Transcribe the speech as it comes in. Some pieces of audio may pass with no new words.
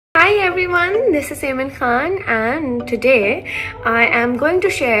everyone, this is Aiman Khan and today I am going to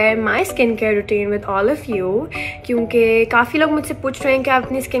share my skincare routine with all of you क्योंकि काफ़ी लोग मुझसे पूछ रहे हैं कि आप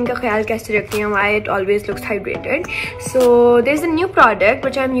अपनी स्किन का ख्याल कैसे रखती हैं, why it always looks hydrated. So there's a new product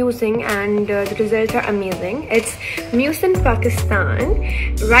which I'm using and the results are amazing. It's Mucin Pakistan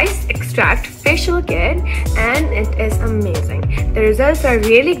Rice Extract Facial Kit and it is amazing. The results are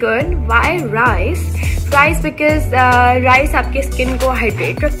really good. Why rice? Rice because rice आपके skin को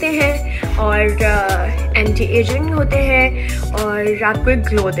hydrate रखते हैं और anti ageing होते हैं और आपको एक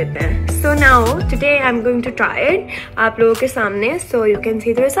ग्लो देते हैं. So now today I am going to try it आप लोगों के सामने so you can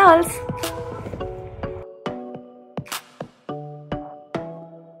see the results.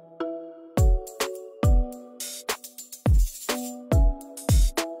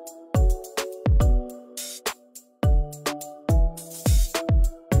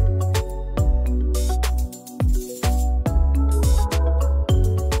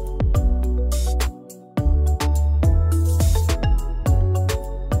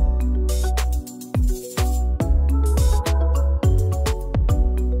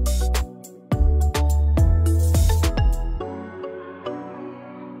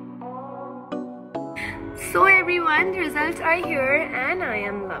 So everyone, the results are here and I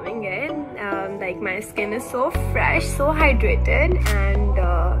am loving it. Like my skin is so fresh, so hydrated and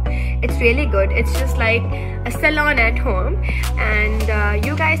it's really good. It's just like a salon at home and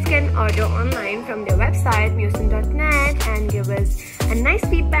you guys can order online from their website mucin.net and give us a nice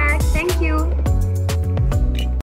feedback. Thank you.